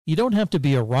You don't have to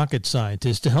be a rocket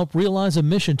scientist to help realize a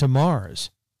mission to Mars.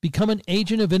 Become an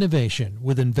agent of innovation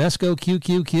with Invesco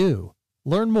QQQ.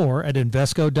 Learn more at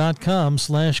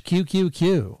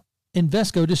Invesco.com/QQQ.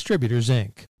 Invesco Distributors,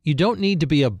 Inc. You don't need to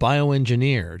be a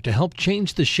bioengineer to help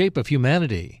change the shape of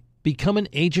humanity. Become an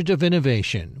agent of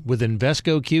innovation with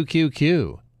Invesco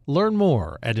QQQ. Learn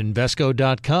more at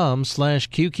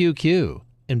Invesco.com/QQQ.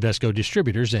 Invesco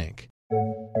Distributors, Inc.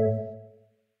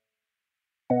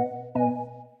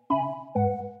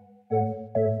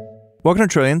 Welcome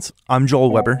to Trillions. I'm Joel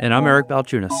Weber. And I'm Eric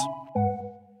Balchunas.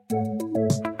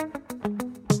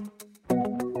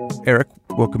 Eric,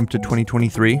 welcome to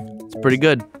 2023. It's pretty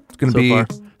good. It's going to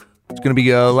be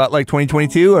a lot like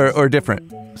 2022 or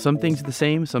different. Some things are the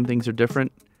same, some things are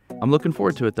different. I'm looking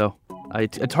forward to it though.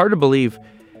 It's hard to believe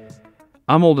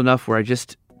I'm old enough where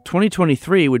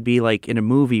 2023 would be like in a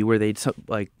movie where they'd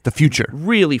like the future,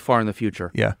 really far in the future.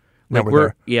 Yeah. Like we're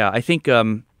there. Yeah, I think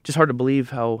just hard to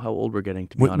believe how old we're getting,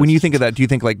 to be honest. When you think of that, do you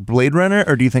think like Blade Runner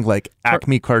or do you think like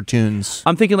Acme cartoons?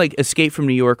 I'm thinking like Escape from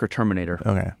New York or Terminator.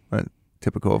 Okay.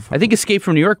 Typical of... I think Escape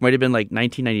from New York might have been like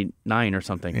 1999 or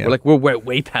something. Yeah. We're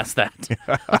way past that.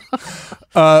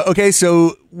 Okay,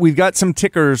 so we've got some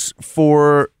tickers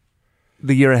for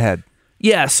the year ahead.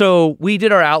 Yeah, so we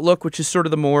did our outlook, which is sort of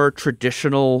the more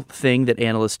traditional thing that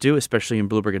analysts do, especially in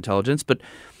Bloomberg Intelligence. But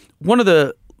one of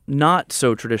the not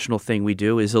so traditional thing we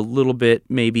do is a little bit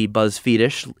maybe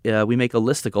BuzzFeed-ish. We make a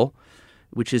listicle,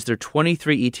 which is their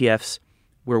 23 ETFs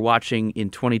we're watching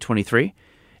in 2023.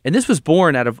 And this was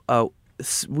born out of,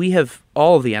 we have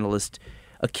all of the analysts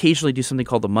occasionally do something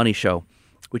called the Money Show,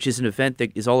 which is an event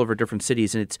that is all over different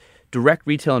cities. And it's direct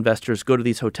retail investors go to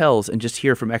these hotels and just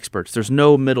hear from experts. There's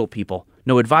no middle people,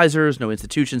 no advisors, no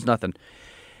institutions, nothing.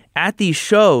 At these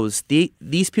shows,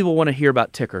 these people want to hear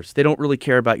about tickers. They don't really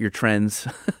care about your trends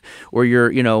or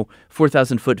your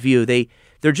 4,000-foot view.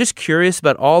 They're just curious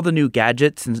about all the new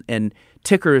gadgets and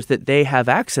tickers that they have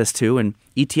access to, and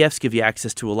ETFs give you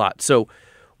access to a lot. So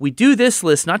we do this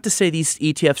list not to say these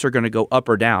ETFs are going to go up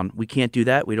or down. We can't do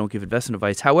that. We don't give investment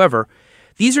advice. However,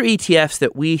 these are ETFs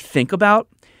that we think about,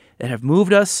 that have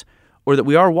moved us, or that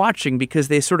we are watching because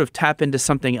they sort of tap into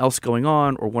something else going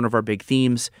on or one of our big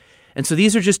themes. And so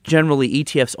these are just generally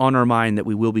ETFs on our mind that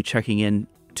we will be checking in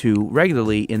to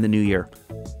regularly in the new year.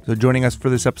 So joining us for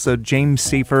this episode, James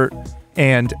Seifert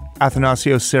and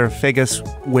Athanasios Serafagis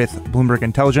with Bloomberg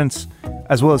Intelligence,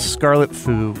 as well as Scarlett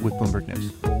Fu with Bloomberg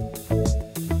News.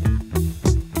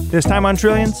 This time on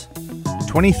Trillions,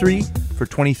 23 for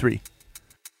 23.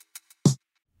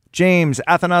 James,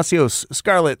 Athanasios,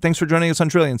 Scarlett, thanks for joining us on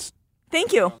Trillions.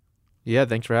 Thank you. Yeah,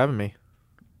 thanks for having me.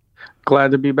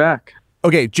 Glad to be back.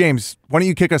 Okay, James, why don't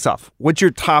you kick us off? What's your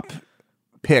top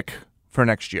pick for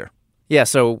next year? Yeah,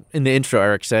 so in the intro,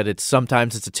 Eric said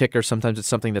sometimes it's a ticker, sometimes it's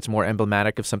something that's more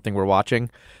emblematic of something we're watching.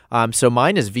 So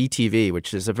mine is VTV,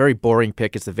 which is a very boring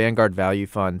pick. It's the Vanguard Value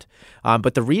Fund.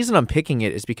 But the reason I'm picking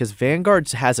it is because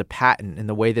Vanguard has a patent in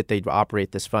the way that they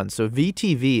operate this fund. So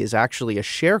VTV is actually a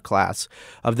share class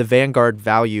of the Vanguard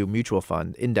Value Mutual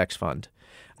Fund, Index Fund.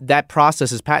 That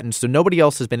process is patented, so nobody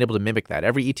else has been able to mimic that.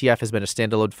 Every ETF has been a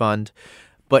standalone fund,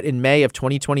 but in May of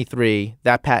 2023,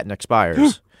 that patent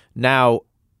expires. Now,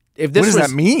 if this what does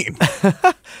that mean?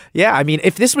 Yeah, I mean,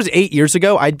 if this was 8 years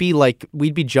ago,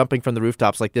 we'd be jumping from the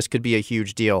rooftops like this could be a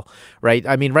huge deal, right?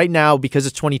 I mean, right now, because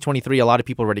it's 2023, a lot of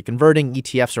people are already converting.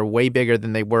 ETFs are way bigger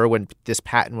than they were when this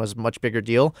patent was a much bigger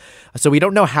deal. So we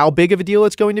don't know how big of a deal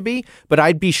it's going to be, but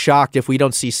I'd be shocked if we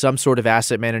don't see some sort of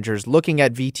asset managers looking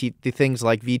at things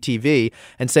like VTV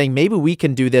and saying maybe we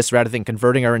can do this rather than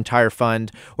converting our entire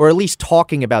fund, or at least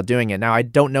talking about doing it. Now, I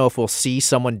don't know if we'll see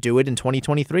someone do it in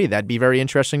 2023. That'd be very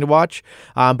interesting to watch.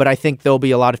 But I think there'll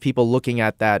be a lot of people looking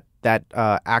at that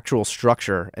actual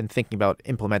structure and thinking about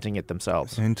implementing it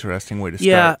themselves. Interesting way to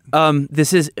start.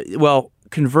 Yeah,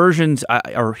 conversions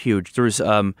are huge. There's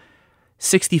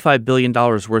 $65 billion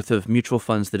worth of mutual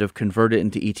funds that have converted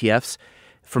into ETFs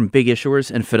from big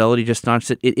issuers, and Fidelity just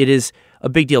launched it. It is a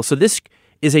big deal. So this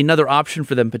is another option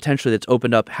for them potentially that's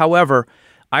opened up. However,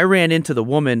 I ran into the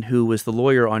woman who was the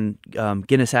lawyer on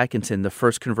Guinness Atkinson, the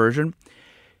first conversion.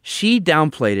 She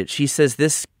downplayed it. She says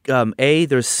this,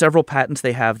 there's several patents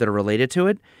they have that are related to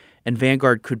it, and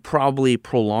Vanguard could probably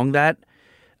prolong that.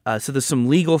 So there's some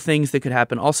legal things that could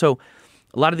happen. Also,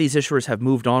 a lot of these issuers have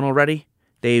moved on already.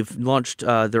 They've launched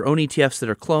their own ETFs that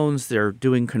are clones. They're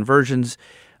doing conversions.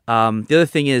 The other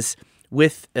thing is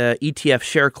with ETF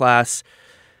share class,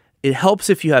 it helps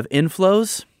if you have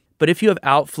inflows. But if you have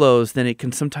outflows, then it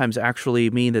can sometimes actually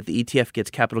mean that the ETF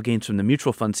gets capital gains from the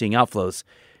mutual fund seeing outflows.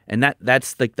 And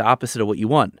that's like the opposite of what you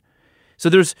want. So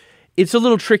it's a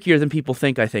little trickier than people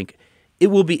think, I think. it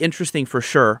will be interesting for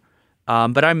sure.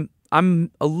 But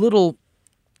I'm a little,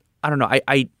 I don't know,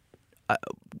 I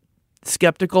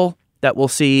skeptical that we'll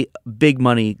see big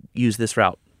money use this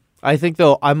route. I think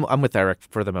though I'm with Eric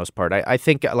for the most part. I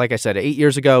think, like I said, 8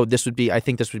 years ago, I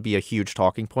think this would be a huge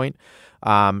talking point.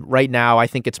 Right now, I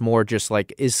think it's more just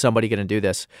like, is somebody going to do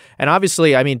this? And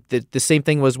obviously, I mean, the same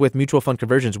thing was with mutual fund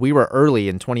conversions. We were early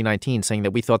in 2019 saying that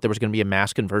we thought there was going to be a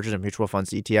mass conversion of mutual funds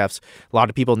to ETFs. A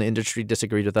lot of people in the industry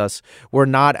disagreed with us. We're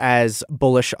not as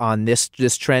bullish on this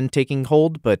trend taking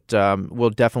hold, but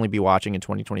we'll definitely be watching in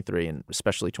 2023 and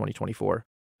especially 2024.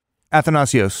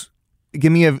 Athanasios,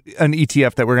 give me an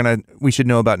ETF that we should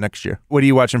know about next year. What are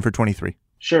you watching for 23?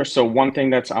 Sure. So one thing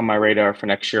that's on my radar for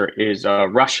next year is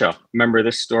Russia. Remember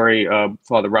this story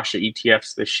for the Russia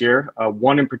ETFs this year?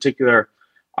 One in particular,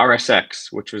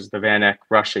 RSX, which was the VanEck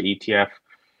Russia ETF.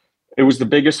 It was the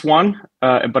biggest one,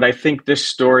 but I think this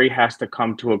story has to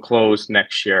come to a close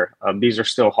next year. These are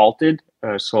still halted,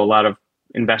 so a lot of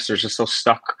investors are still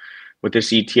stuck with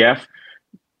this ETF.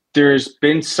 There's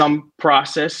been some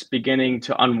process beginning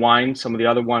to unwind some of the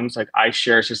other ones, like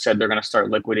iShares has said they're going to start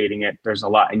liquidating it. There's a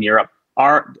lot in Europe.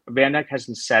 Our VanEck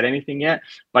hasn't said anything yet,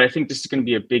 but I think this is going to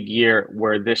be a big year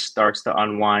where this starts to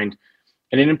unwind.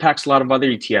 And it impacts a lot of other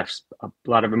ETFs. A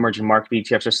lot of emerging market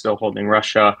ETFs are still holding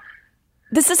Russia.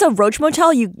 This is a roach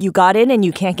motel. You got in and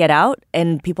you can't get out,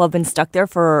 and people have been stuck there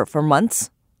for months?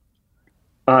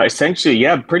 Essentially,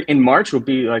 yeah. In March will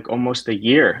be like almost a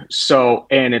year. So,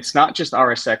 and it's not just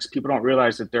RSX. People don't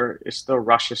realize that there is still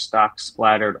Russia stocks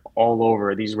splattered all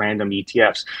over these random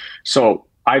ETFs. So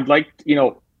I'd like,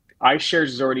 iShares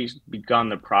has already begun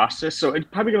the process. So it's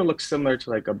probably going to look similar to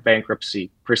like a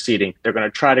bankruptcy proceeding. They're going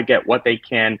to try to get what they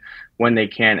can when they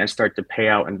can and start to pay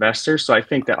out investors. So I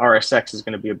think that RSX is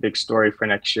going to be a big story for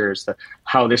next year, is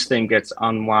how this thing gets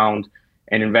unwound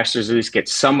and investors at least get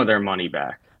some of their money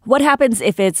back. What happens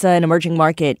if it's an emerging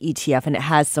market ETF and it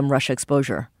has some Russia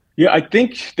exposure? Yeah, I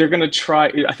think they're going to try.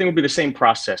 I think it'll be the same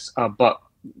process. But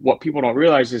what people don't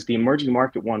realize is the emerging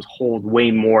market ones hold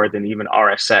way more than even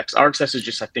RSX. RSX is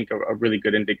just, I think, a really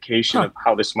good indication of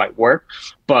how this might work.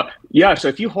 But yeah, so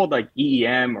if you hold like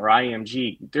EEM or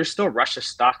IMG, there's still Russia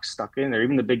stocks stuck in there,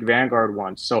 even the big Vanguard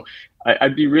ones. So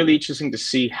I'd be really interesting to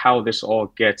see how this all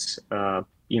gets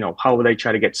how will they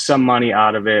try to get some money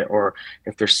out of it, or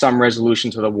if there's some resolution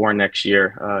to the war next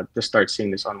year to start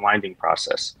seeing this unwinding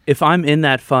process. If I'm in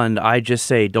that fund, I just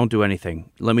say, don't do anything.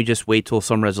 Let me just wait till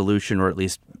some resolution, or at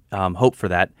least hope for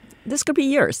that. This could be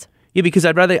years. Yeah, because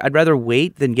I'd rather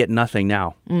wait than get nothing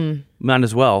now. Might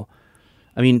as well.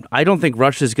 I mean, I don't think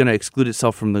Russia's going to exclude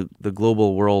itself from the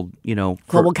global world,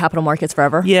 Global capital markets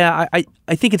forever? Yeah,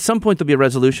 I think at some point there'll be a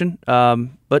resolution,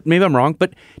 but maybe I'm wrong.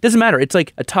 But it doesn't matter. It's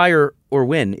like a tie or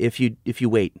win if you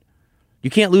wait. You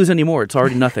can't lose anymore. It's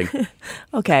already nothing.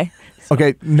 Okay.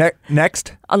 Okay,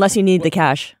 next. Unless you need the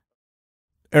cash.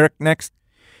 Eric, next.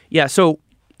 Yeah, so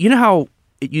you know how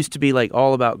it used to be like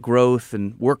all about growth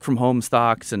and work from home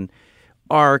stocks and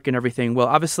ARK and everything. Well,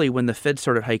 obviously, when the Fed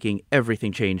started hiking,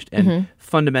 everything changed and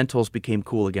fundamentals became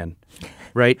cool again,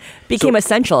 right? Became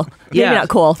essential. Yeah. Maybe not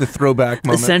cool. The throwback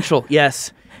moment. Essential,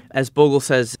 yes. As Bogle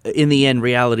says, in the end,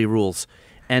 reality rules.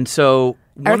 And so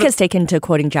Eric has taken to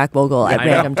quoting Jack Bogle at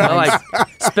random times. Well, I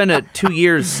spent 2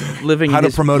 years living How in to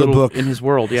his promote a book in his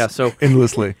world. Yeah, so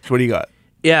endlessly. So what do you got?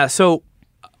 Yeah, so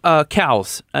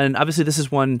cows, and obviously this is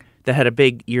one that had a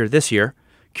big year this year.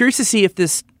 Curious to see if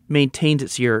this maintains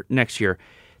its year next year.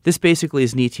 This basically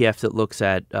is an ETF that looks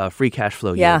at free cash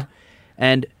flow yield.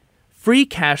 And free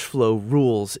cash flow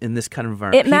rules in this kind of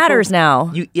environment. It matters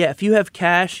now. If you have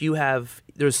cash,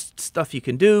 there's stuff you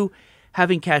can do.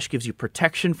 Having cash gives you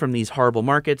protection from these horrible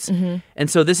markets. And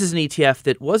so this is an ETF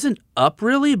that wasn't up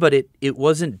really, but it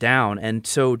wasn't down. And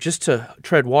so just to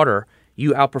tread water,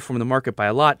 you outperform the market by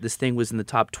a lot. This thing was in the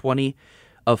top 20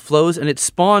 of flows, and it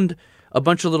spawned a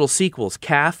bunch of little sequels.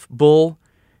 CAF, Bull,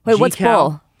 Wait, what's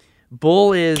Bull?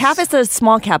 Bull is... CAF is the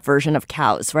small cap version of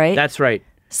cows, right? That's right.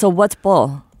 So what's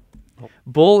Bull?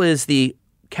 Bull is the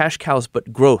cash cows,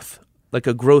 but growth, like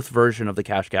a growth version of the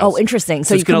cash cows. Oh, interesting.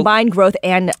 So you combine growth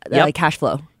and cash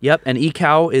flow. Yep, and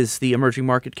eCow is the emerging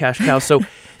market cash cow. So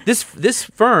this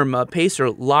firm, Pacer,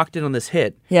 locked in on this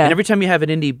hit. Yeah. And every time you have an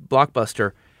indie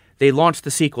blockbuster, they launch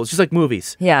the sequels, just like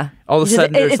movies. Yeah. All of a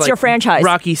sudden, there's it's like your franchise.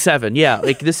 Rocky 7. Yeah,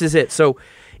 like this is it. So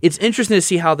it's interesting to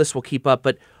see how this will keep up.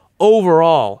 But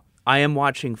overall, I am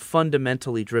watching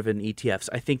fundamentally driven ETFs.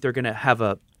 I think they're going to have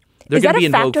Is that a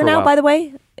factor now, by the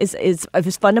way? Is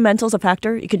fundamentals a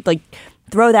factor? You could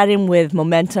throw that in with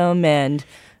momentum and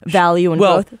value and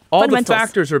growth. All the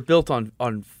factors are built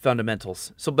on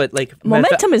fundamentals. So, but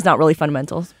momentum is not really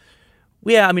fundamentals.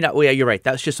 Yeah, I mean, yeah, you're right.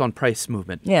 That's just on price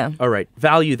movement. Yeah. All right.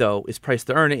 Value, though, is price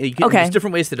to earn. There's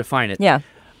different ways to define it. Yeah.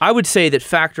 I would say that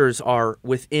factors are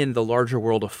within the larger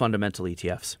world of fundamental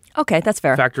ETFs. Okay, that's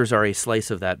fair. Factors are a slice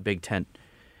of that big tent.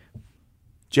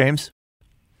 James?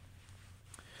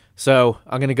 So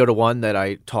I'm going to go to one that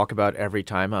I talk about every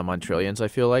time I'm on Trillions, I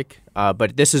feel like.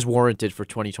 But this is warranted for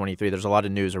 2023. There's a lot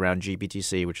of news around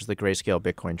GBTC, which is the Grayscale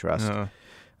Bitcoin Trust.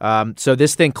 So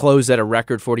this thing closed at a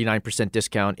record 49%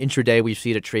 discount. Intraday, we've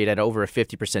seen it trade at over a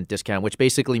 50% discount, which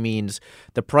basically means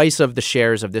the price of the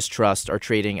shares of this trust are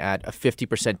trading at a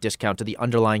 50% discount to the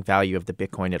underlying value of the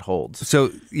Bitcoin it holds. So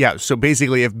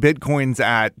basically if Bitcoin's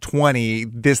at 20,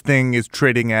 this thing is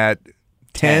trading at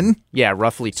 10? Yeah,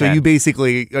 roughly 10. So you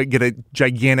basically get a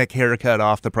gigantic haircut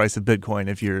off the price of Bitcoin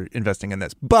if you're investing in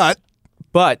this. But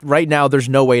right now, there's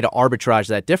no way to arbitrage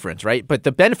that difference, right? But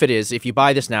the benefit is if you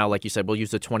buy this now, like you said, we'll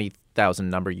use the 20,000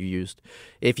 number you used.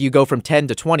 If you go from 10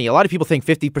 to 20, a lot of people think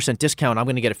 50% discount, I'm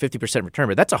going to get a 50% return,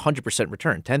 but that's a 100%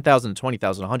 return. 10,000 to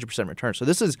 20,000, 100% return. So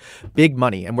this is big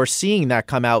money, and we're seeing that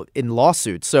come out in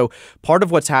lawsuits. So part of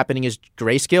what's happening is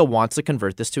Grayscale wants to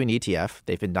convert this to an ETF.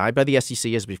 They've been denied by the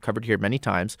SEC, as we've covered here many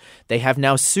times. They have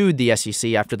now sued the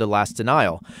SEC after the last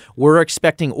denial. We're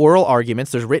expecting oral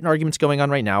arguments. There's written arguments going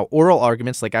on right now. Oral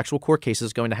arguments, like actual court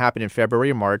cases, going to happen in February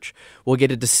or March. We'll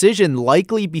get a decision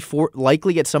likely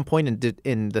at some point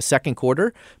in the second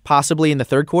quarter, possibly in the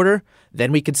third quarter.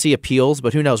 Then we could see appeals,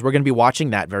 but who knows? We're going to be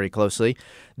watching that very closely.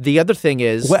 The other thing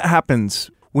is, what happens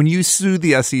when you sue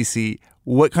the SEC?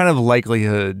 What kind of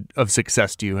likelihood of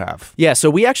success do you have? Yeah,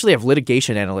 so we actually have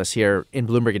litigation analysts here in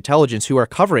Bloomberg Intelligence who are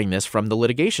covering this from the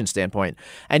litigation standpoint.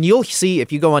 And you'll see,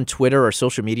 if you go on Twitter or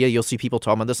social media, you'll see people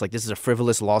talking about this like this is a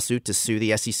frivolous lawsuit to sue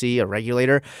the SEC, a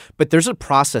regulator. But there's a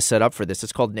process set up for this.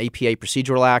 It's called an APA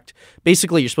Procedural Act.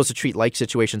 Basically, you're supposed to treat like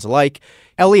situations alike.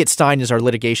 Elliot Stein is our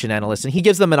litigation analyst, and he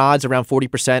gives them an odds around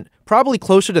 40%, probably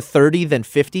closer to 30 than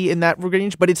 50 in that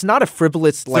range. But it's not a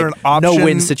frivolous,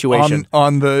 no-win situation.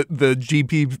 On the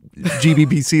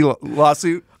GBBC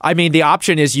lawsuit? I mean, the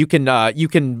option is you can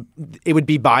it would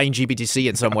be buying GBTC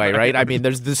in some way, right? I mean,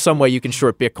 there's some way you can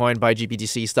short Bitcoin, buy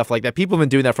GBTC, stuff like that. People have been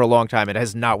doing that for a long time. It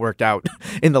has not worked out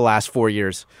in the last 4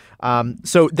 years.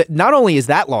 So not only is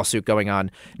that lawsuit going on,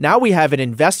 now we have an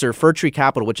investor, Fir Tree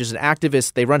Capital, which is an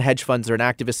activist. They run hedge funds. They're an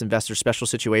activist investor, special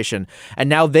situation. And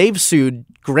now they've sued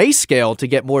Grayscale to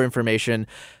get more information.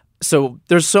 So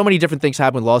there's so many different things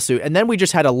happen with lawsuit. And then we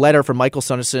just had a letter from Michael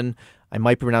Sunnison. I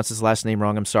might pronounce his last name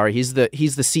wrong. I'm sorry. He's the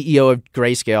CEO of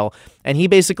Grayscale. And he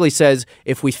basically says,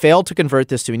 if we fail to convert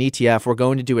this to an ETF, we're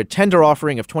going to do a tender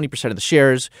offering of 20% of the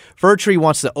shares. Fir Tree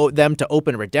wants them to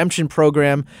open a redemption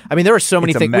program. I mean, there are so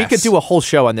many things. We could do a whole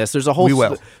show on this. There's a whole. We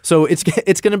will. So it's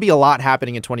going to be a lot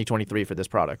happening in 2023 for this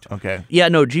product. Okay. Yeah,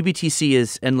 no, GBTC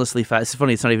is endlessly fast. It's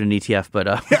funny. It's not even an ETF, but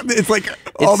it's like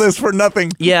all this for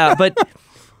nothing. Yeah, but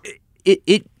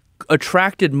it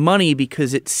attracted money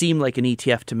because it seemed like an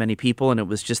ETF to many people, and it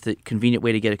was just a convenient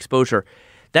way to get exposure.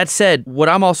 That said, what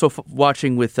I'm also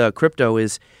watching with crypto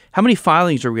is how many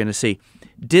filings are we going to see?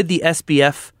 Did the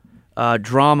SBF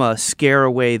drama scare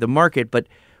away the market? But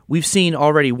we've seen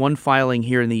already one filing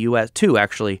here in the U.S., two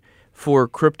actually, for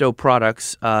crypto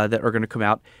products that are going to come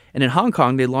out. And in Hong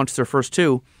Kong, they launched their first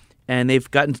two, and they've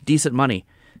gotten decent money.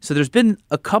 So there's been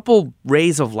a couple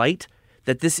rays of light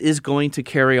that this is going to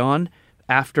carry on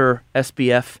after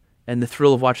SBF and the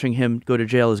thrill of watching him go to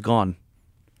jail is gone.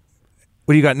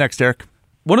 What do you got next, Eric?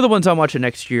 One of the ones I'm watching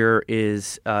next year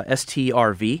is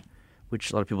STRV,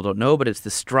 which a lot of people don't know, but it's the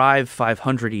Strive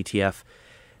 500 ETF.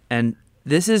 And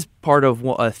this is part of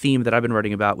a theme that I've been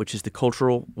writing about, which is the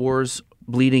cultural wars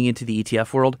bleeding into the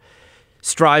ETF world.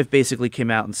 Strive basically came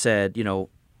out and said,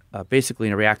 basically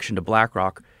in a reaction to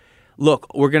BlackRock, look,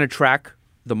 we're going to track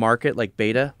the market like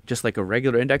beta, just like a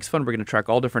regular index fund. We're going to track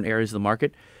all different areas of the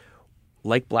market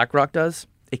like BlackRock does,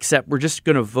 except we're just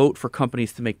going to vote for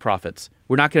companies to make profits.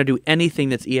 We're not going to do anything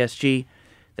that's ESG.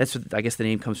 That's what I guess the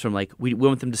name comes from. Like we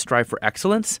want them to strive for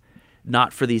excellence,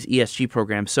 not for these ESG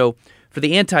programs. So for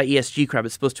the anti-ESG crowd,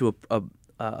 it's supposed to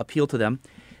appeal to them.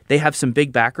 They have some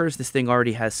big backers. This thing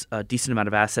already has a decent amount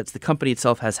of assets. The company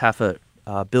itself has $500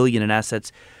 million in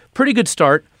assets. Pretty good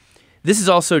start. This is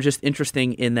also just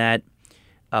interesting in that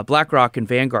BlackRock and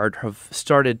Vanguard have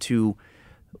started to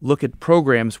look at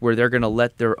programs where they're going to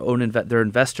let their own their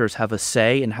investors have a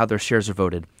say in how their shares are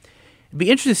voted. It'd be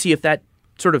interesting to see if that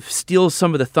sort of steals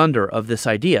some of the thunder of this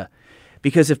idea.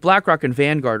 Because if BlackRock and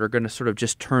Vanguard are going to sort of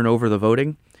just turn over the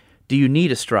voting, do you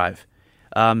need a Strive?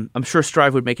 I'm sure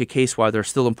Strive would make a case why they're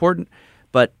still important,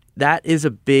 but that is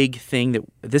a big thing.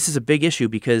 This is a big issue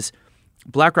because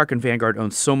BlackRock and Vanguard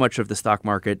own so much of the stock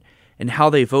market, and how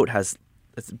they vote has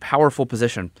a powerful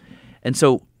position. And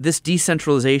so this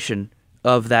decentralization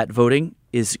of that voting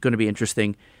is going to be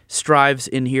interesting. Strives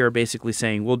in here are basically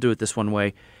saying, we'll do it this one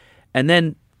way. And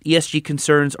then ESG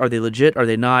concerns, are they legit? Are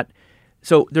they not?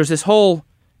 So there's this whole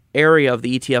area of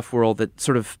the ETF world that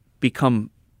sort of become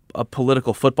a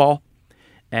political football.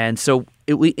 And so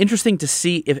it will be interesting to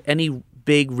see if any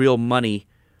big real money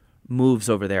moves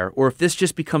over there, or if this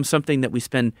just becomes something that we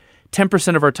spend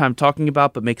 10% of our time talking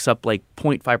about but makes up like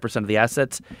 0.5% of the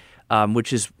assets,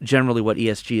 which is generally what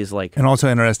ESG is like. And also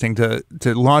interesting to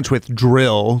launch with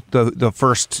Drill, the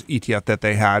first ETF that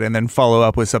they had, and then follow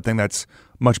up with something that's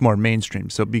much more mainstream.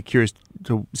 So be curious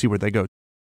to see where they go.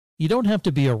 You don't have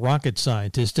to be a rocket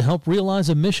scientist to help realize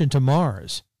a mission to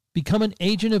Mars. Become an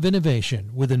agent of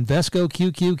innovation with Invesco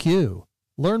QQQ.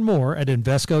 Learn more at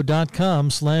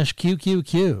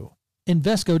Invesco.com/QQQ.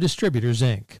 Invesco Distributors,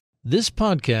 Inc. This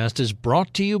podcast is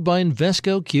brought to you by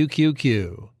Invesco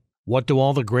QQQ. What do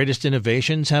all the greatest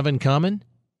innovations have in common?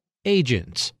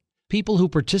 Agents, people who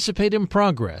participate in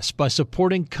progress by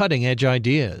supporting cutting-edge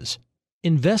ideas.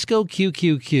 Invesco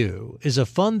QQQ is a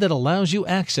fund that allows you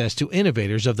access to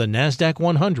innovators of the NASDAQ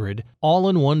 100 all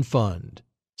in one fund.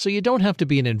 So you don't have to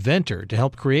be an inventor to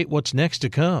help create what's next to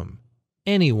come.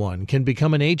 Anyone can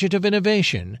become an agent of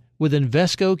innovation with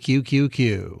Invesco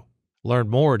QQQ. Learn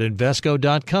more at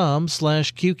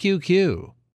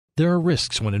Invesco.com/QQQ. There are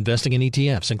risks when investing in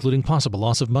ETFs, including possible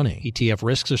loss of money. ETF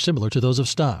risks are similar to those of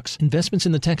stocks. Investments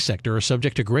in the tech sector are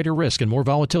subject to greater risk and more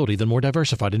volatility than more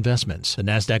diversified investments. The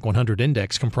NASDAQ 100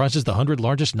 Index comprises the 100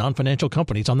 largest non-financial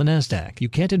companies on the NASDAQ. You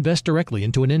can't invest directly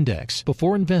into an index.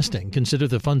 Before investing, consider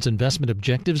the fund's investment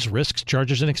objectives, risks,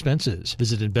 charges, and expenses.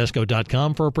 Visit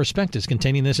Invesco.com for a prospectus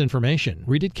containing this information.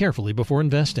 Read it carefully before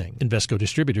investing. Invesco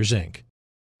Distributors, Inc.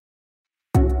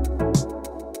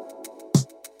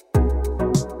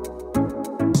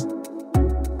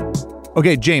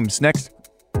 Okay, James, next.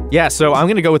 Yeah, so I'm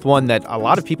going to go with one that a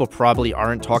lot of people probably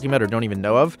aren't talking about or don't even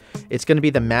know of. It's going to be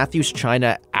the Matthews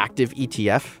China Active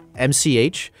ETF,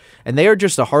 MCH. And they are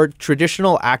just a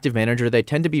traditional active manager. They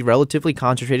tend to be relatively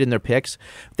concentrated in their picks.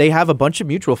 They have a bunch of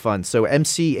mutual funds. So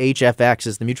MCHFX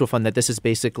is the mutual fund that this is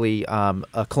basically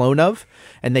a clone of.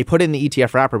 And they put it in the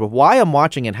ETF wrapper. But why I'm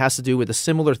watching it has to do with a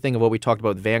similar thing of what we talked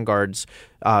about with Vanguard's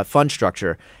fund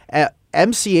structure.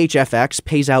 MCHFX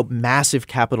pays out massive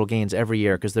capital gains every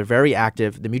year because they're very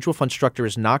active. The mutual fund structure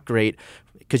is not great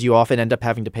because you often end up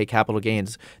having to pay capital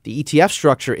gains. The ETF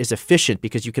structure is efficient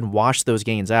because you can wash those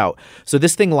gains out. So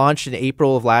this thing launched in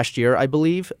April of last year, I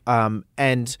believe, and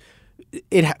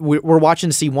we're watching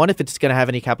to see, one, if it's going to have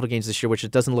any capital gains this year, which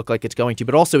it doesn't look like it's going to,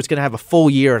 but also it's going to have a full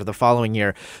year the following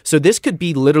year. So this could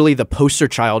be literally the poster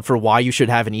child for why you should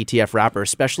have an ETF wrapper,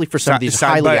 especially for some of these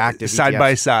highly active side ETFs.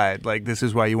 By side. Like, this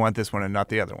is why you want this one and not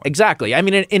the other one. Exactly. I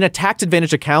mean, in a tax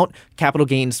advantage account, capital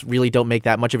gains really don't make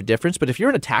that much of a difference. But if you're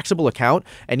in a taxable account,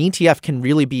 an ETF can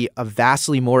really be a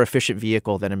vastly more efficient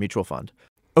vehicle than a mutual fund.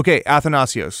 Okay,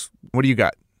 Athanasios, what do you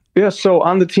got? Yeah, so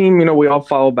on the team, we all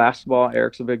follow basketball.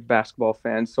 Eric's a big basketball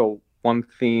fan. So one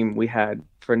theme we had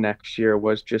for next year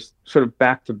was just sort of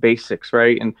back to basics,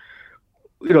 right? And,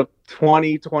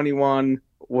 2021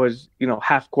 was,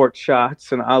 half-court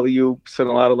shots and alley-oops and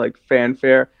a lot of,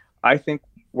 fanfare. I think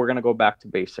we're going to go back to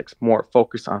basics, more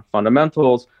focus on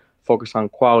fundamentals, focus on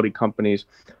quality companies.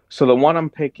 So the one I'm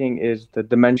picking is the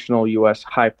Dimensional U.S.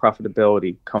 High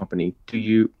Profitability Company,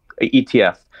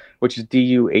 ETF, which is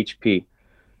DUHP.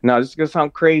 Now, this is going to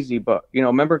sound crazy, but,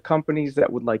 remember companies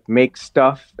that would make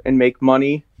stuff and make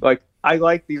money? I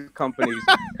like these companies.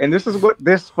 And this is what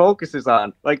this focuses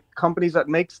on, companies that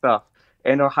make stuff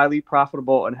and are highly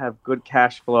profitable and have good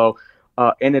cash flow.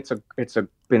 And it's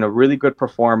been a really good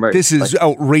performer. This is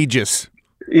outrageous.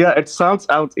 Yeah, it sounds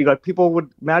out. People would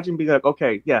imagine being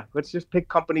okay, yeah, let's just pick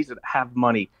companies that have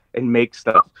money and make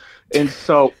stuff. And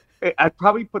so I'd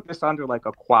probably put this under a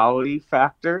quality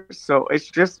factor. So it's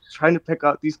just trying to pick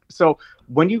out these. So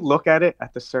when you look at it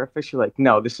at the surface, you're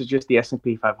no, this is just the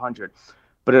S&P 500.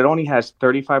 But it only has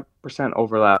 35%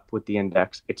 overlap with the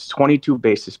index. It's 22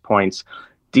 basis points.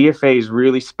 DFA is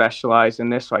really specialized in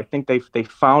this. So I think they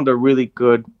found a really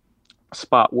good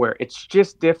spot where it's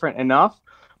just different enough,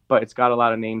 but it's got a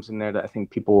lot of names in there that I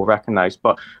think people will recognize.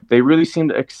 But they really seem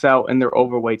to excel in their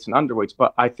overweights and underweights.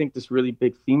 But I think this really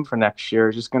big theme for next year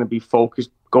is just going to be focused,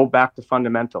 go back to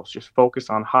fundamentals, just focus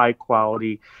on high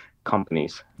quality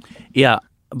companies. Yeah.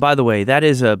 By the way, that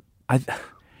is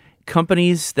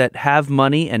companies that have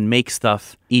money and make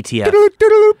stuff, ETF.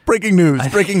 Breaking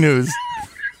news.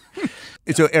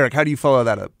 So, Eric, how do you follow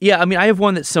that up? Yeah, I mean, I have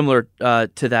one that's similar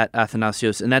to that,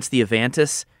 Athanasios, and that's the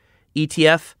Avantis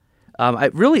ETF.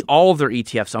 Really, all of their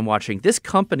ETFs I'm watching. This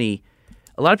company,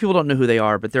 A lot of people don't know who they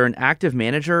are, but they're an active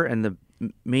manager, and the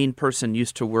main person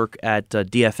used to work at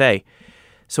DFA.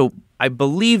 So I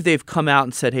believe they've come out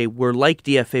and said, hey, we're like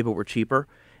DFA, but we're cheaper.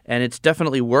 And it's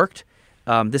definitely worked.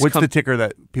 What's the ticker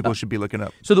that people should be looking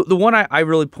up? So the one I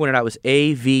really pointed out was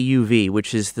AVUV,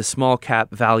 which is the small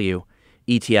cap value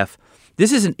ETF.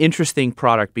 This is an interesting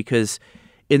product because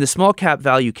in the small cap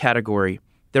value category,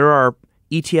 there are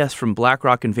ETFs from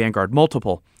BlackRock and Vanguard,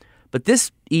 multiple. But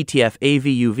this ETF,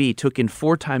 AVUV, took in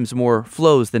 4 times more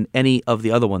flows than any of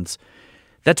the other ones.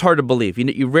 That's hard to believe.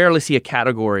 You rarely see a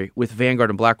category with Vanguard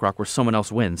and BlackRock where someone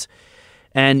else wins.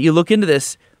 And you look into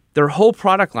this, their whole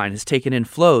product line has taken in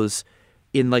flows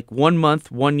in like 1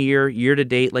 month, 1 year, year to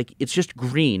date. Like it's just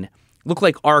green. Looked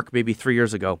like ARK maybe 3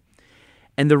 years ago.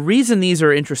 And the reason these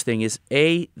are interesting is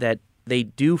A, that they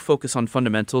do focus on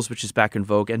fundamentals, which is back in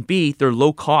vogue, and B, they're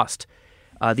low cost.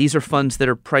 These are funds that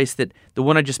are priced at, the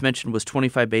one I just mentioned was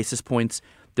 25 basis points.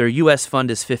 Their U.S. fund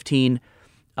is 15,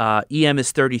 EM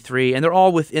is 33, and they're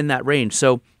all within that range.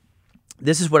 So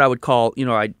this is what I would call,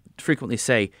 I frequently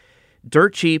say,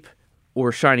 dirt cheap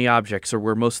or shiny objects are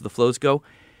where most of the flows go.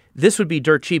 This would be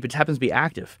dirt cheap. It happens to be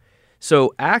active.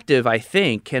 So active, I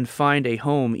think, can find a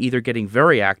home either getting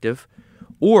very active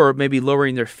or maybe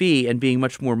lowering their fee and being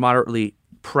much more moderately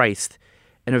priced.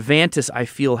 And Avantis, I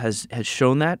feel, has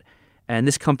shown that. And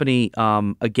this company,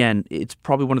 again, it's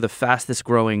probably one of the fastest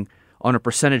growing on a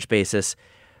percentage basis.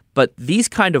 But these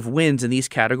kind of wins in these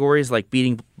categories, like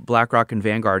beating BlackRock and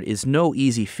Vanguard, is no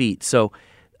easy feat. So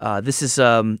this is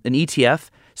an ETF.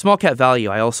 Small cap value,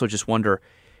 I also just wonder,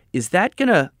 is that going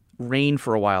to reign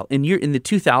for a while? In the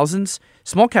 2000s,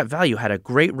 small cap value had a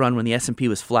great run when the S&P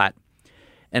was flat.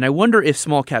 And I wonder if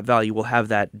small cap value will have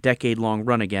that decade-long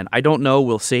run again. I don't know.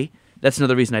 We'll see. That's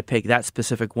another reason I picked that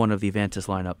specific one of the Avantis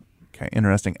lineup. Okay,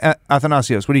 interesting.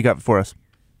 Athanasios, what do you got for us?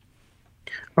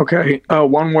 Okay,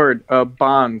 one word,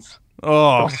 bonds.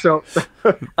 Oh, so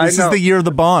this is the year of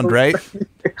the bond, right?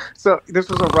 So this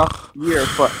was a rough year,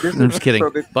 but I'm just kidding.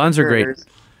 So bonds are great.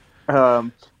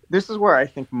 This is where I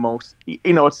think most,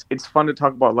 it's fun to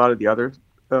talk about a lot of the other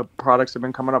products that have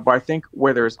been coming up, but I think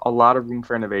where there's a lot of room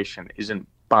for innovation is in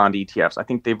bond ETFs. I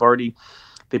think they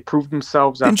proved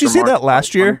themselves. Didn't you say that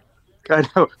last year? I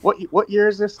know. What year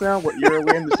is this now? What year are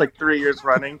we in? It's like 3 years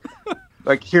running.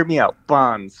 Like, hear me out.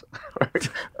 Bonds.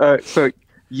 So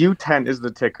U10 is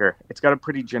the ticker. It's got a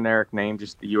pretty generic name,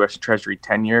 just the U.S. Treasury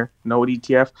 10-year note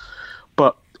ETF.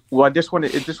 But this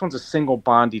one's a single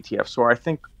bond ETF. So I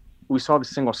think we saw the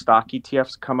single stock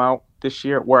ETFs come out this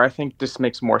year. Where I think this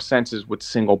makes more sense is with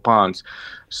single bonds.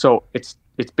 So it's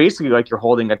basically like you're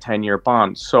holding a 10-year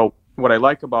bond. So what I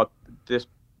like about this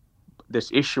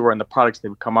issuer and the products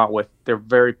they've come out with, they're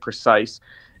very precise,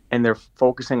 and they're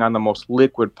focusing on the most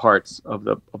liquid parts of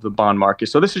the bond market.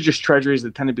 So this is just treasuries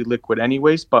that tend to be liquid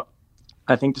anyways, but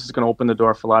I think this is going to open the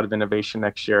door for a lot of innovation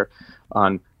next year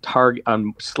on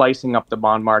slicing up the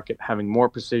bond market, having more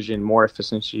precision, more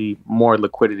efficiency, more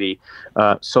liquidity.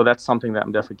 So that's something that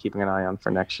I'm definitely keeping an eye on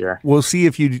for next year. We'll see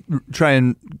if you try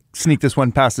and sneak this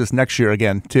one past us next year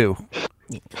again, too.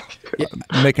 Yeah.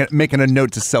 Making a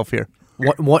note to self here.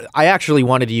 I actually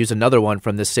wanted to use another one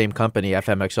from this same company,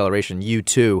 FM Acceleration,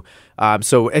 U2.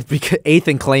 So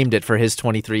Ethan claimed it for his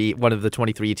one of the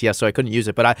 23 ETFs, so I couldn't use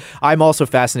it. But I'm also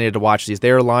fascinated to watch these.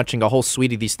 They are launching a whole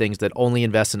suite of these things that only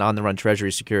invest in on-the-run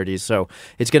treasury securities. So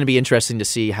it's going to be interesting to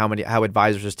see how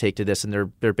advisors take to this. And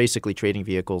they're basically trading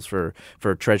vehicles for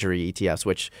treasury ETFs,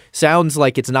 which sounds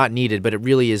like it's not needed, but it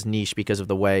really is niche because of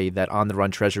the way that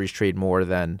on-the-run treasuries trade more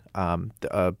than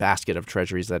a basket of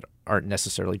treasuries that aren't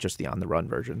necessarily just the on-the-run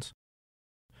versions.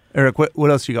 Eric, what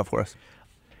else you got for us?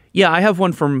 Yeah, I have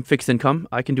one from fixed income.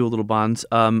 I can do a little bonds.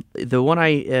 The one I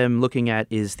am looking at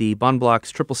is the Bond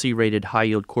Blocks CCC rated high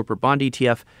yield corporate bond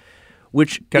ETF,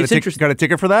 which got a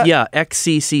ticker for that? Yeah,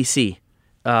 XCCC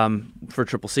for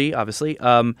CCC, obviously.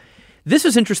 This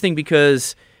was interesting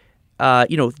because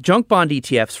junk bond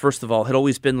ETFs, first of all, had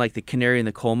always been like the canary in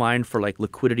the coal mine for like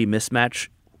liquidity mismatch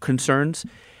concerns.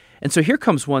 And so here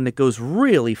comes one that goes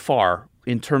really far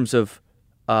in terms of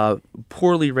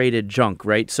poorly rated junk,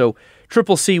 right? So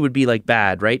CCC would be like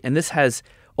bad, right? And this has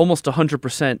almost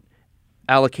 100%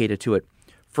 allocated to it.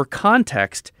 For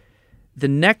context, the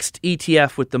next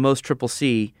ETF with the most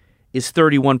CCC is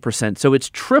 31%. So it's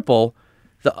triple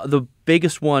the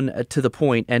biggest one to the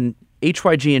point. And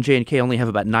HYG and J&K only have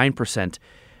about 9%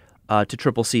 to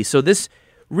CCC. So this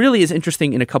really is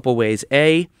interesting in a couple ways.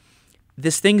 A,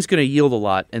 this thing's going to yield a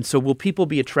lot. And so will people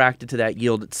be attracted to that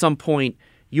yield? At some point,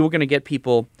 you're going to get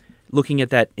people looking at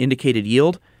that indicated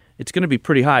yield. It's going to be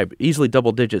pretty high, easily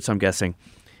double digits, I'm guessing.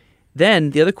 Then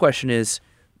the other question is,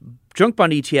 junk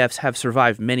bond ETFs have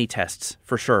survived many tests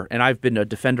for sure, and I've been a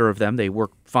defender of them. They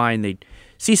work fine. They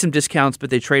see some discounts, but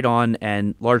they trade on,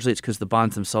 and largely it's because the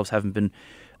bonds themselves haven't been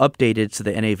updated, so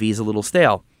the NAV is a little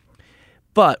stale.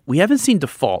 But we haven't seen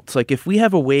defaults. Like if we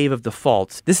have a wave of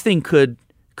defaults, this thing could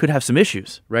have some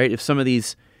issues, right? If some of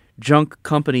these junk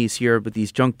companies here with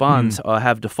these junk bonds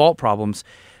have default problems,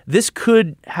 this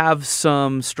could have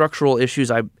some structural issues.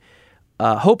 I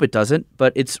hope it doesn't,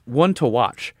 but it's one to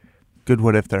watch. Good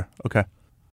what if there.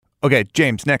 Okay,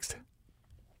 James, next.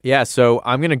 Yeah, so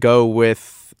I'm going to go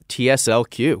with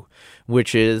TSLQ,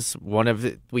 which is one of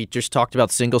the, we just talked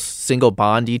about single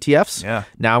bond ETFs. Yeah.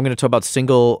 Now I'm going to talk about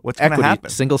single equity,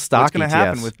 single stock What's going to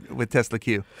ETFs. happen with Tesla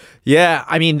Q? Yeah,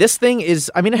 I mean, this thing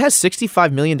is, it has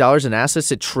 $65 million in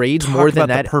assets. It trades more than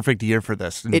that. The perfect year for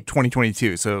this in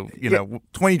 2022. So,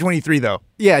 2023 though.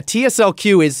 Yeah,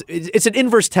 TSLQ it's an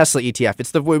inverse Tesla ETF.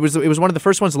 It was one of the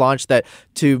first ones launched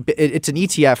it's an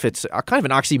ETF. It's kind of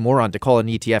an oxymoron to call it an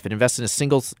ETF. It invests in a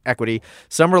single equity.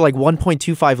 Some are like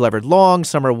 1.25 levered long,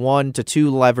 some are 1 to 2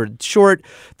 levered short.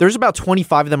 There's about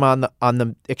 25 of them on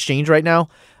the exchange right now.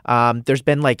 There's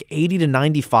been like 80 to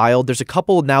 90 filed. There's a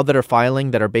couple now that are filing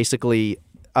that are basically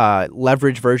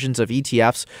leverage versions of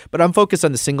ETFs, but I'm focused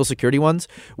on the single security ones.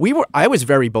 I was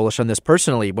very bullish on this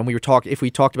personally when we talked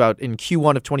about in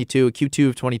Q1 of 22, Q2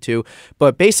 of 22,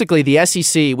 but basically the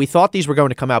SEC, we thought these were going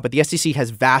to come out, but the SEC has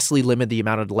vastly limited the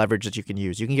amount of leverage that you can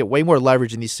use. You can get way more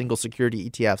leverage in these single security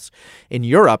ETFs in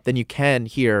Europe than you can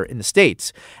here in the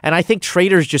States. And I think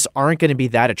traders just aren't going to be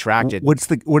that attracted. What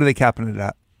are they capping it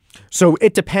at? So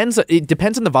it depends. It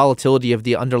depends on the volatility of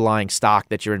the underlying stock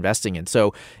that you're investing in.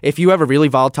 So if you have a really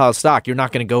volatile stock, you're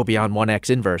not going to go beyond 1x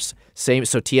inverse. So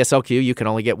TSLQ, you can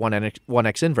only get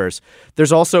 1x inverse.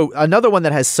 There's also another one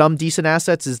that has some decent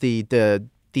assets is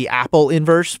the Apple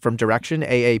inverse from Direction,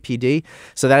 AAPD.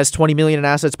 So that has 20 million in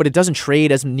assets, but it doesn't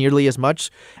trade as nearly as much.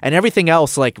 And everything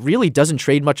else really doesn't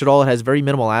trade much at all. It has very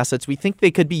minimal assets. We think they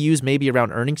could be used maybe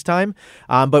around earnings time,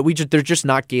 but they're just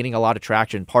not gaining a lot of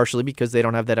traction, partially because they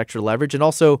don't have that extra leverage. And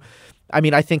also, I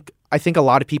think a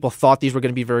lot of people thought these were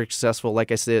going to be very successful.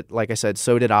 Like I said,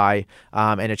 so did I.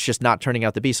 And it's just not turning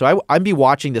out to be. So I'd be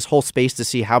watching this whole space to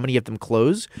see how many of them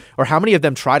close or how many of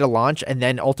them try to launch and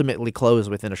then ultimately close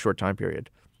within a short time period.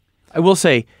 I will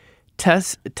say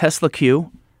Tesla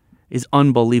Q is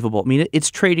unbelievable. I mean, it's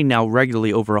trading now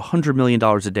regularly over $100 million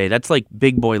a day. That's like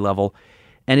big boy level.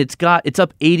 And it's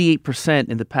up 88%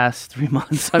 in the past 3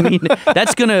 months. I mean,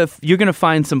 you're gonna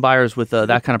find some buyers with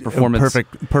that kind of performance.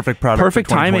 Perfect product. Perfect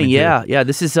timing. Yeah.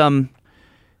 This is a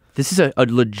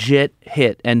legit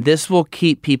hit, and this will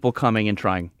keep people coming and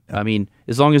trying. I mean,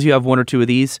 as long as you have one or two of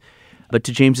these. But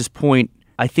to James's point,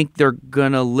 I think they're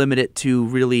going to limit it to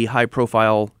really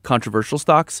high-profile controversial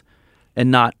stocks and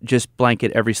not just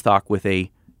blanket every stock with a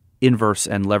inverse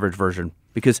and leverage version.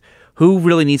 Because who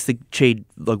really needs to trade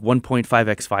like 1.5x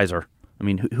Pfizer? I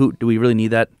mean, who do we really need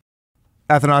that?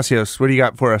 Athanasios, what do you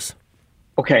got for us?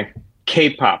 Okay,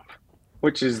 K-pop,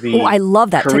 which is the I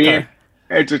love that Korean.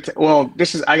 ticker.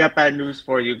 I got bad news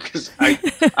for you because I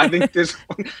think this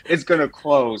one is going to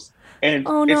close. And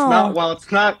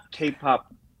it's not K-pop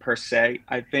per se.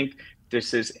 I think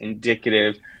this is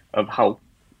indicative of how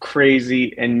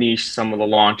crazy and niche some of the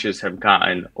launches have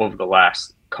gotten over the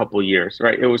last couple of years,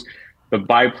 right? It was the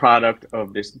byproduct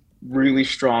of this really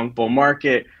strong bull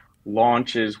market.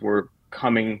 Launches were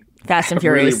coming fast and at a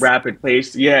furious, really rapid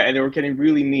pace. Yeah, and they were getting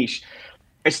really niche.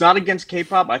 It's not against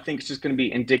K-pop. I think it's just going to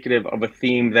be indicative of a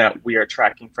theme that we are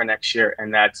tracking for next year,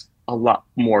 and that's a lot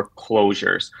more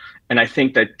closures. And I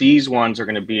think that these ones are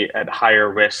going to be at higher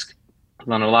risk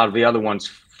than a lot of the other ones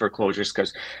for closures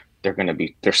because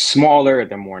they're smaller,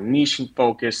 they're more niche and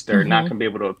focused, they're not going to be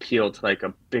able to appeal to like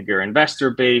a bigger investor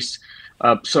base.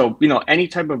 So any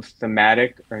type of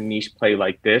thematic or niche play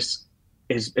like this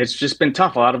it's just been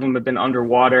tough. A lot of them have been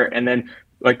underwater. And then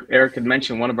like Eric had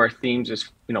mentioned, one of our themes is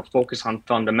focus on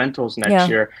fundamentals next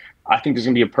year. I think there's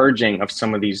going to be a purging of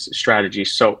some of these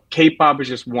strategies. So K-pop is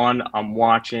just one I'm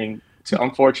watching to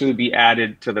unfortunately be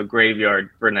added to the graveyard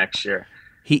for next year.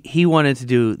 He wanted to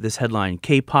do this headline,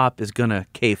 K-pop is gonna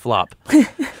K-flop.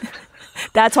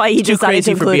 That's why he decided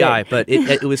to include it. Too crazy for BI, but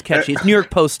it was catchy. It's New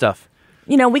York Post stuff.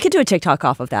 We could do a TikTok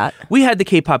off of that. We had the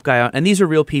K-pop guy on, and these are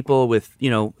real people with,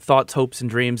 thoughts, hopes, and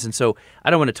dreams. And so I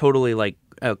don't want to totally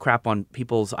crap on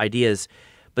people's ideas,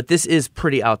 but this is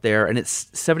pretty out there, and it's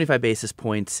 75 basis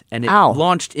points, and it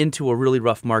launched into a really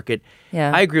rough market.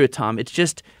 Yeah. I agree with Tom. It's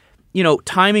just,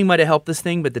 timing might have helped this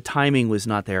thing, but the timing was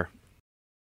not there.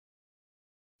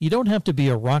 You don't have to be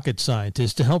a rocket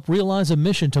scientist to help realize a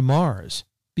mission to Mars.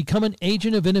 Become an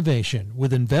agent of innovation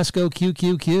with Invesco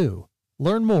QQQ.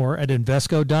 Learn more at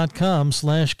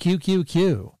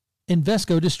Invesco.com/QQQ.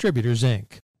 Invesco Distributors,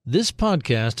 Inc. This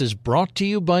podcast is brought to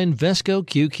you by Invesco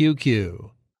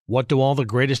QQQ. What do all the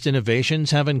greatest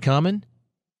innovations have in common?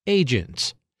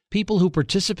 Agents, people who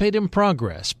participate in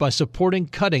progress by supporting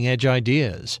cutting-edge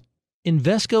ideas.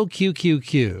 Invesco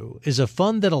QQQ is a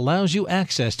fund that allows you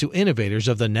access to innovators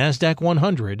of the NASDAQ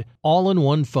 100 all in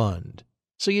one fund.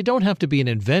 So you don't have to be an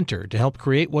inventor to help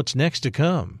create what's next to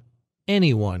come.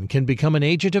 Anyone can become an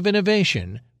agent of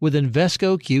innovation with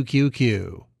Invesco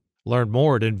QQQ. Learn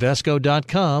more at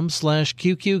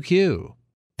Invesco.com/QQQ.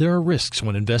 There are risks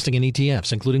when investing in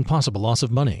ETFs, including possible loss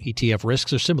of money. ETF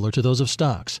risks are similar to those of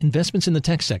stocks. Investments in the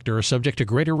tech sector are subject to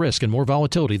greater risk and more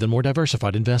volatility than more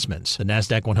diversified investments. The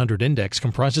NASDAQ 100 index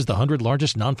comprises the 100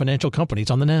 largest non-financial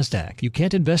companies on the NASDAQ. You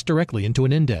can't invest directly into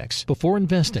an index. Before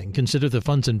investing, consider the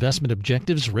fund's investment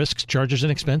objectives, risks, charges,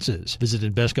 and expenses. Visit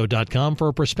Invesco.com for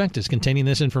a prospectus containing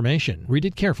this information. Read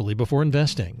it carefully before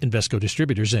investing. Invesco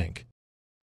Distributors, Inc.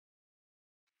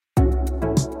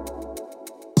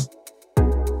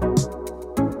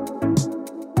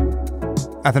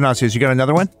 Athanasios, you got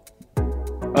another one?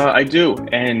 I do,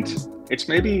 and it's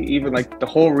maybe even like the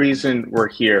whole reason we're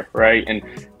here, right? And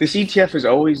this ETF has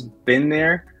always been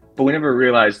there, but we never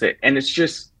realized it. And it's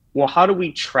just, well, how do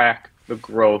we track the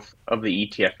growth of the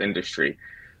ETF industry,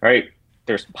 right?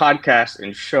 There's podcasts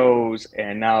and shows,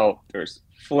 and now there's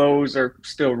flows are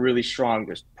still really strong.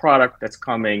 There's product that's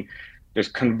coming. There's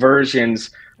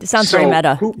conversions. This sounds very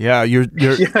meta.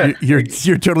 You're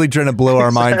totally trying to blow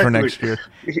our mind for next year.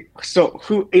 So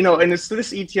and it's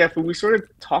this ETF, and we sort of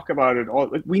talk about it all.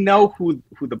 Like, we know who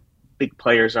the big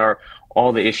players are,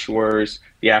 all the issuers,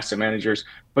 the asset managers,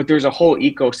 but there's a whole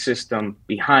ecosystem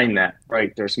behind that,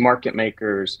 right? There's market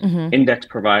makers, index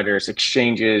providers,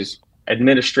 exchanges,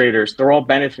 administrators. They're all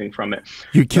benefiting from it.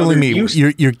 You're killing me.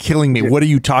 You're killing me. What are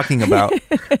you talking about?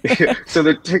 So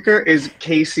the ticker is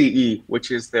KCE,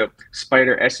 which is the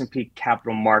Spider S&P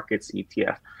Capital Markets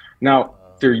ETF. Now,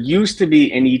 there used to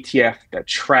be an ETF that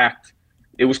tracked,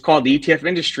 it was called the ETF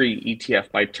Industry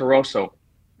ETF by Taroso,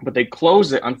 but they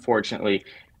closed it, unfortunately.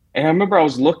 And I remember I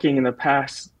was looking in the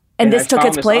past. And this took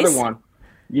its place? Other one.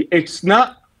 It's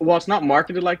not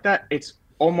marketed like that. It's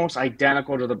almost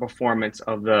identical to the performance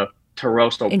of the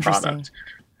Taroso product.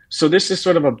 So this is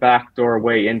sort of a backdoor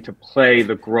way into play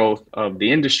the growth of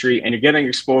the industry, and you're getting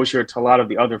exposure to a lot of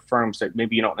the other firms that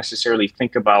maybe you don't necessarily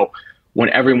think about when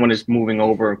everyone is moving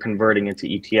over and converting into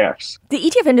ETFs. The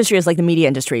ETF industry is like the media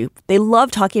industry. They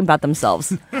love talking about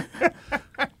themselves.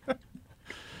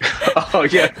 Oh,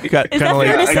 yeah. Kind of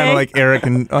like Eric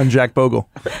on Jack Bogle.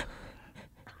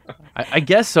 I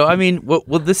guess so. I mean,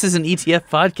 well, this is an ETF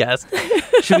podcast.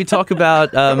 Should we talk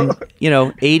about,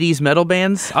 80s metal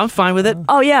bands? I'm fine with it.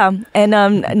 Oh, yeah. And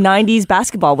 90s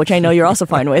basketball, which I know you're also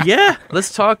fine with. Yeah.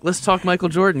 Let's talk Michael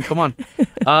Jordan. Come on.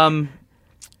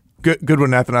 Good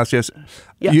one, Athanasios.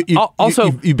 Yeah.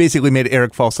 You basically made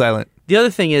Eric fall silent. The other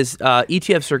thing is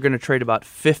ETFs are going to trade about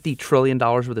 $50 trillion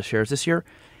worth of shares this year.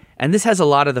 And this has a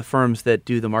lot of the firms that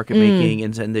do the market making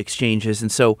and the exchanges.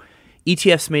 And so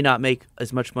ETFs may not make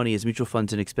as much money as mutual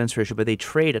funds in expense ratio, but they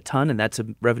trade a ton, and that's a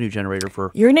revenue generator for...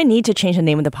 You're going to need to change the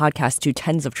name of the podcast to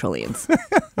Tens of Trillions,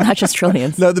 not just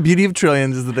trillions. No, the beauty of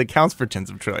trillions is that it counts for tens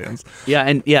of trillions.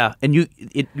 And you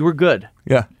were good.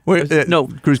 Yeah. No.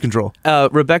 Cruise control.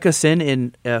 Rebecca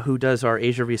Sin, who does our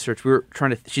Asia research,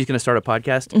 she's going to start a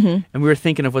podcast, and we were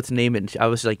thinking of what to name it, and I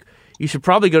was like, you should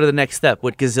probably go to the next step.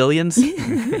 What, gazillions?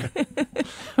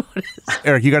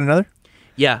 Eric, you got another?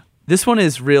 Yeah. This one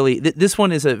is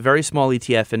a very small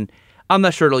ETF, and I'm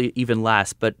not sure it'll even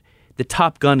last, but the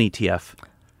Top Gun ETF.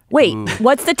 Wait,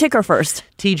 what's the ticker first?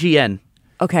 TGN.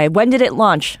 Okay, when did it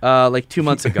launch? Like 2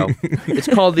 months ago. It's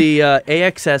called the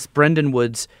AXS Brendan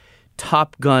Woods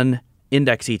Top Gun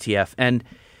Index ETF. And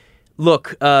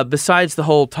look, besides the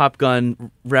whole Top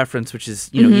Gun reference, which is,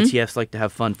 ETFs like to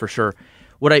have fun for sure,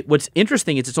 what's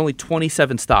interesting is it's only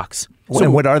 27 stocks.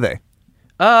 And what are they?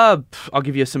 I'll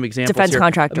give you some examples. Defense here.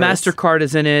 contractors. MasterCard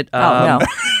is in it. No.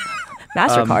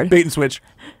 MasterCard. Bait and switch.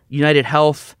 United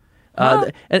Health.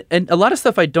 And a lot of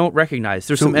stuff I don't recognize.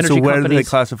 There's some energy companies. So what are they companies.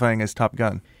 classifying as Top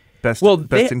Gun? Best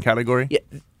in category? Yeah,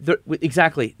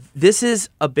 exactly. This is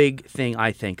a big thing,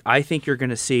 I think. I think you're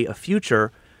going to see a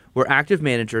future where active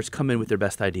managers come in with their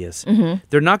best ideas.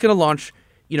 They're not going to launch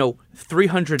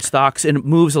 300 stocks, and it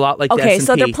moves a lot like the S&P. Okay,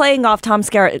 so they're playing off Tom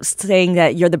Skerritt saying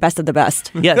that you're the best of the best.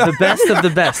 Yeah, the best of the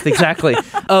best, exactly.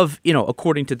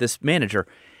 According to this manager.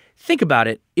 Think about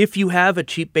it. If you have a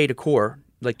cheap beta core,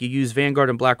 like you use Vanguard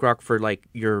and BlackRock for like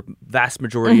your vast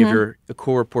majority of your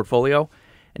core portfolio,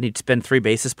 and you'd spend 3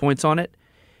 basis points on it,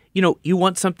 you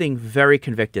want something very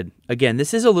convicted. Again,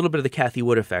 this is a little bit of the Cathie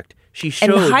Wood effect. She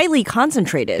showed and highly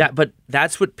concentrated. but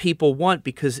that's what people want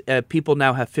because people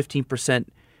now have 15%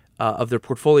 of their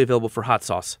portfolio available for hot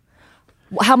sauce.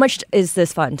 How much is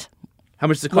this fund? How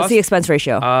much does it cost? What's the expense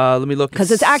ratio? Let me look.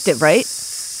 Because it's active, right?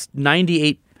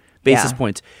 98 basis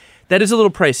points. That is a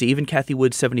little pricey. Even Cathie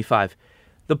Wood, 75.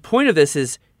 The point of this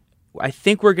is I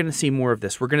think we're going to see more of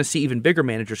this. We're going to see even bigger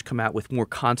managers come out with more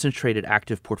concentrated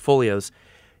active portfolios.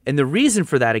 And the reason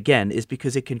for that, again, is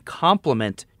because it can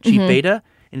complement cheap beta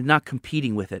and not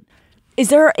competing with it. Is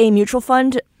there a mutual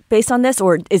fund based on this,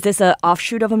 or is this an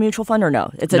offshoot of a mutual fund, or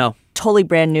no? It's a totally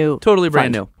brand new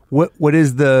brand new. What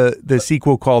is the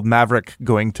sequel called Maverick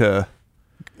going to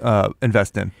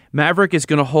invest in? Maverick is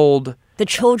going to hold the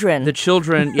children.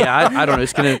 Yeah, I don't know.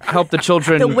 It's going to help the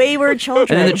children. The wayward children.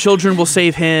 And then the children will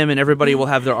save him, and everybody will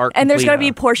have their arc. And there's going to be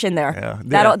a portion there.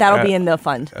 Yeah. That'll be in the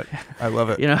fund. I love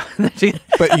it.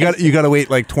 But you got to wait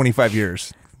like 25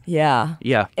 years. Yeah.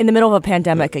 Yeah. In the middle of a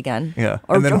pandemic again. Yeah.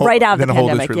 Or right out of the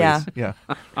pandemic. Yeah. Yeah.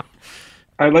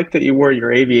 I like that you wore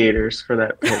your aviators for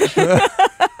that pitch.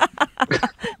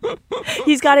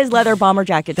 He's got his leather bomber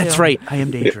jacket too. That's right. I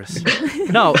am dangerous.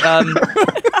 No.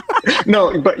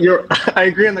 No, but I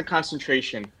agree on the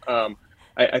concentration.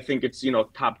 I think it's,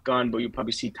 Top Gun, but you'll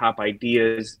probably see Top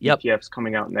Ideas, ETFs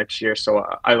coming out next year. So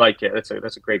I like it. That's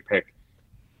a great pick.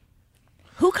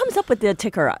 Who comes up with the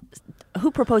ticker? Who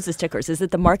proposes tickers? Is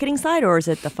it the marketing side or is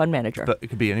it the fund manager? It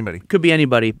could be anybody. Could be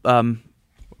anybody.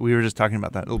 We were just talking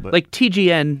about that a little bit. Like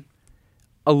TGN,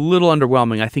 a little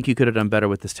underwhelming. I think you could have done better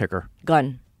with this ticker.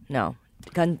 Gun. No.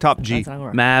 Gun. Top G.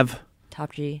 MAV.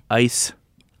 Top G. ICE.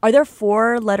 Are there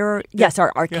 4-letter? Yes,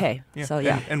 RK. Yeah. So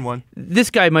yeah. And one. This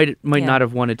guy might not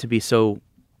have wanted to be so.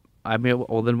 I mean,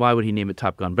 well, then why would he name it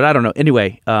Top Gun? But I don't know.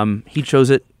 Anyway, he chose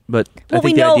it. But I think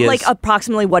we the know idea like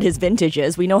approximately what his vintage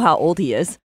is. We know how old he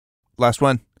is. Last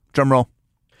one. Drum roll.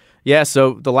 Yeah,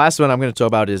 so the last one I'm going to talk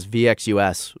about is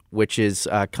VXUS, which is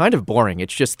kind of boring.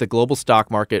 It's just the global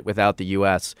stock market without the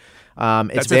U.S.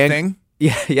 That's a thing?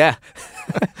 Yeah.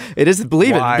 It is.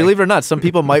 Believe it or not, some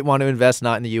people might want to invest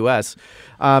not in the U.S.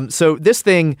 So this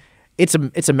thing, it's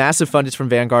a massive fund. It's from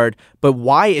Vanguard. But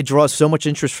why it draws so much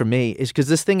interest from me is because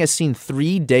this thing has seen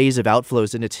 3 days of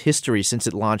outflows in its history since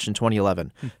it launched in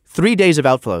 2011. 3 days of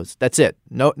outflows. That's it.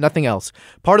 No, nothing else.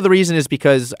 Part of the reason is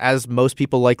because, as most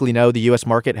people likely know, the U.S.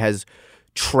 market has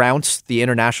trounced the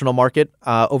international market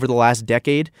over the last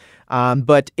decade.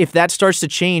 But if that starts to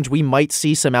change, we might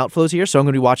see some outflows here. So I'm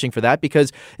going to be watching for that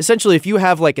because essentially if you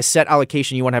have like a set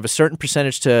allocation, you want to have a certain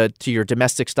percentage to your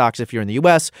domestic stocks if you're in the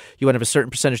U.S. You want to have a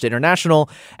certain percentage to international.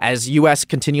 As U.S.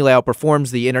 continually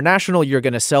outperforms the international, you're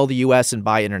going to sell the U.S. and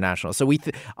buy international. So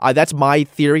that's my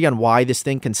theory on why this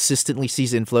thing consistently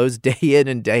sees inflows day in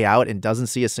and day out and doesn't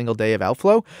see a single day of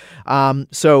outflow.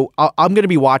 So I'm going to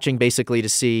be watching basically to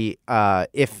see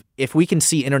if we can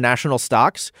see international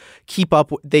stocks keep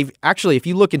up. They've actually, if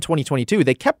you look in 2022,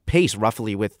 they kept pace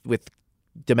roughly with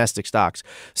domestic stocks.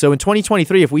 So in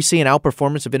 2023, if we see an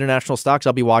outperformance of international stocks,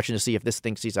 I'll be watching to see if this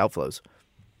thing sees outflows.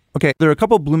 Okay, there are a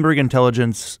couple Bloomberg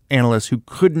Intelligence analysts who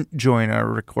couldn't join our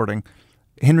recording.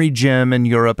 Henry Jim in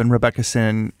Europe and Rebecca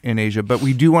Sin in Asia, but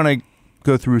we do want to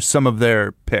go through some of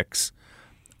their picks.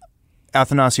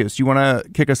 Athanasios, do you want to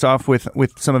kick us off with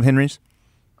some of Henry's?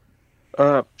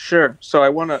 Sure.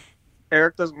 So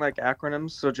Eric doesn't like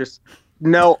acronyms, so just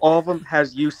know all of them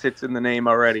has UCITS in the name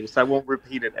already, so I won't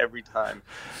repeat it every time.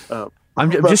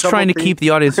 I'm just trying to keep the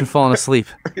audience from falling asleep.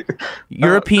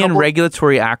 European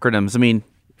regulatory acronyms. I mean,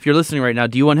 if you're listening right now,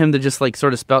 do you want him to just like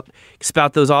sort of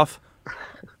spout those off?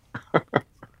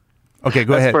 Okay,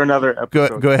 go ahead. For another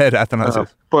episode. Go ahead,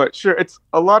 Athanasios. But sure, it's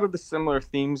a lot of the similar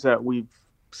themes that we've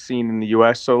seen in the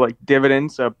U.S. So like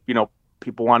dividends,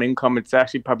 people want income. It's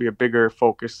actually probably a bigger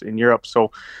focus in Europe.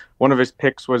 So one of his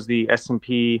picks was the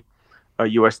S&P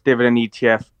U.S. dividend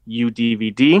ETF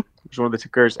UDVD, which is one of the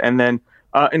tickers. And then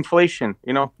inflation.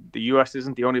 The U.S.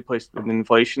 isn't the only place with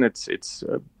inflation. It's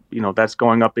that's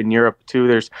going up in Europe too.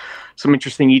 There's some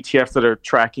interesting ETFs that are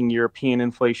tracking European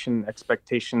inflation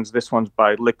expectations. This one's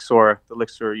by Lixor, the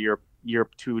Lixor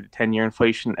Europe 2 to 10-year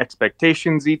inflation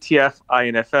expectations ETF.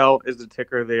 INFL is the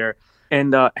ticker there.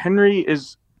 And Henry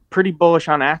is pretty bullish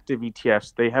on active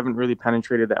ETFs. They haven't really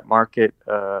penetrated that market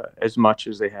as much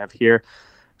as they have here.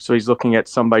 So he's looking at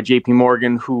some by JP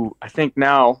Morgan, who I think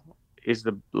now is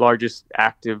the largest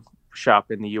active shop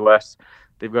in the U.S.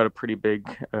 They've got a pretty big,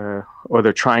 or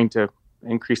they're trying to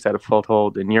increase that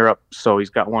foothold in Europe. So he's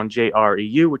got one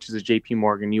JREU, which is a JP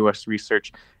Morgan U.S.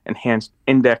 Research Enhanced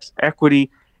Index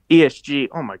Equity ESG.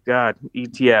 Oh my God,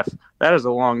 ETF. That is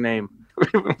a long name.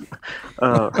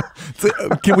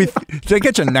 Did I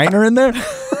get a niner in there?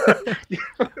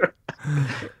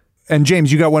 And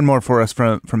James, you got one more for us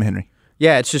from Henry.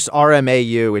 Yeah, it's just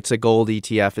RMAU. It's a gold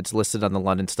ETF. It's listed on the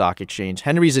London Stock Exchange.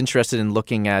 Henry's interested in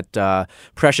looking at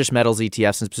precious metals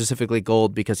ETFs and specifically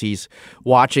gold because he's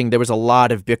watching. There was a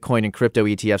lot of Bitcoin and crypto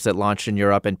ETFs that launched in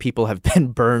Europe, and people have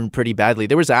been burned pretty badly.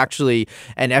 There was actually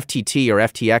an FTT or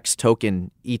FTX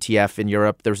token ETF in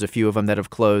Europe. There's a few of them that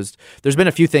have closed. There's been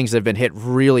a few things that have been hit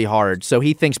really hard. So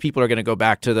he thinks people are going to go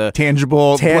back to the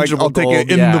tangible like, I'll gold. Take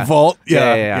it in the vault.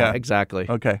 Yeah, exactly.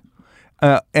 Okay.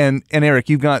 And Eric,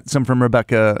 you've got some from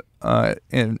Rebecca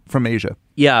from Asia.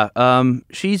 Yeah,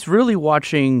 she's really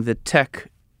watching the tech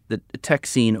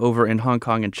scene over in Hong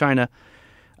Kong and China.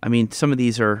 I mean, some of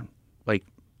these are like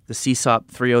the CSOP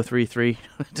 3033.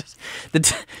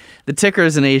 The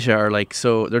tickers in Asia are like,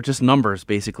 so they're just numbers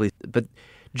basically. But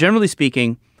generally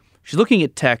speaking, she's looking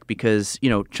at tech because,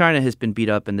 China has been beat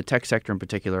up in the tech sector in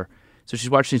particular. So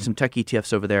she's watching some tech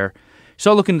ETFs over there.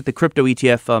 So looking at the crypto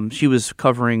ETF, she was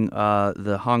covering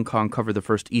the Hong Kong covered the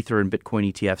first Ether and Bitcoin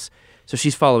ETFs. So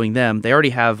she's following them. They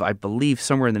already have, I believe,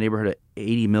 somewhere in the neighborhood of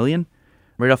 80 million.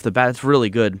 Right off the bat, it's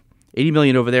really good. 80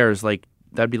 million over there is like,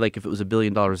 that'd be like if it was $1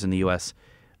 billion in the US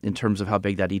in terms of how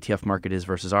big that ETF market is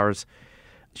versus ours.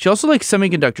 She also likes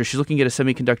semiconductor. She's looking at a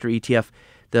semiconductor ETF,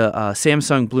 the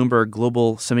Samsung Bloomberg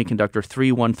Global Semiconductor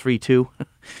 3132.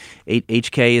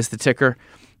 8HK is the ticker.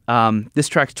 This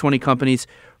tracks 20 companies.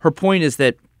 Her point is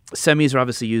that semis are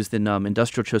obviously used in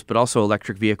industrial chips, but also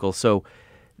electric vehicles. So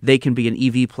they can be an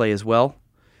EV play as well.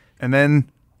 And then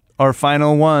our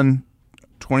final one,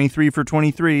 23 for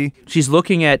 23. She's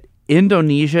looking at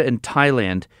Indonesia and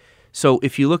Thailand. So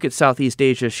if you look at Southeast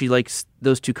Asia, she likes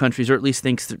those two countries, or at least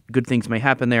thinks that good things may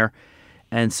happen there.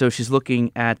 And so she's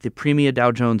looking at the Premia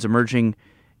Dow Jones Emerging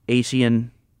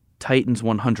Asian Titans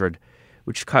 100,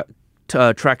 which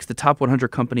tracks the top 100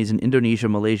 companies in Indonesia,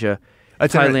 Malaysia,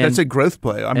 Thailand. That's a growth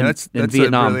play. I mean, that's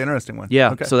Vietnam. A really interesting one.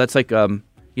 Yeah. Okay. So that's like,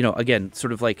 again,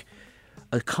 sort of like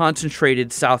a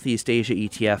concentrated Southeast Asia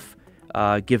ETF,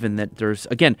 given that there's,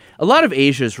 again, a lot of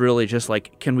Asia is really just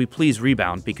like, can we please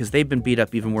rebound? Because they've been beat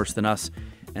up even worse than us.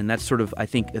 And that's sort of, I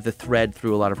think, the thread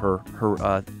through a lot of her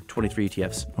 23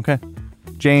 ETFs. Okay.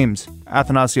 James,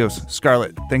 Athanasios,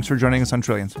 Scarlett, thanks for joining us on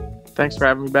Trillions. Thanks for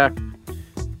having me back.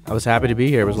 I was happy to be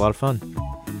here. It was a lot of fun.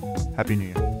 Happy New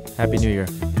Year. Happy New Year.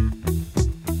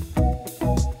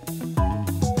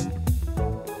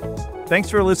 Thanks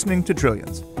for listening to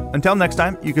Trillions. Until next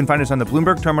time, you can find us on the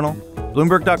Bloomberg Terminal,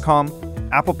 Bloomberg.com,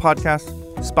 Apple Podcasts,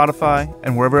 Spotify,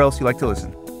 and wherever else you like to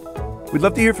listen. We'd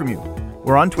love to hear from you.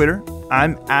 We're on Twitter.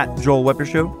 I'm at Joel Weber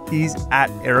Show. He's at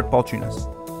Eric Balchunas.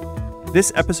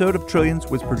 This episode of Trillions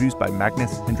was produced by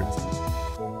Magnus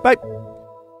Hendrickson. Bye.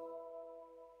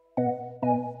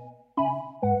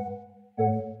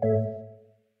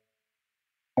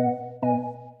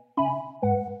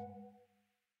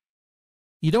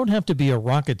 You don't have to be a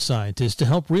rocket scientist to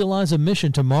help realize a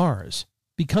mission to Mars.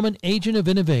 Become an agent of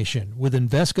innovation with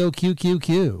Invesco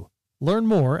QQQ. Learn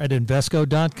more at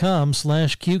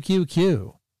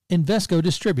Invesco.com/QQQ. Invesco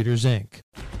Distributors, Inc.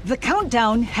 The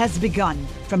countdown has begun.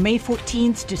 From May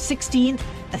 14th to 16th,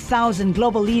 1,000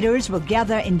 global leaders will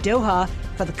gather in Doha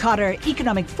for the Qatar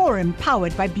Economic Forum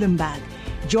powered by Bloomberg.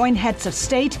 Join heads of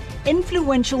state,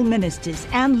 influential ministers,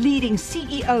 and leading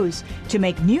CEOs to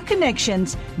make new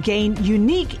connections, gain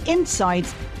unique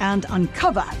insights, and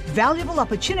uncover valuable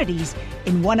opportunities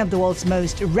in one of the world's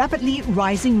most rapidly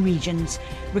rising regions.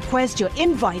 Request your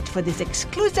invite for this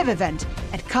exclusive event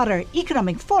at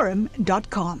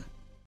QatarEconomicForum.com.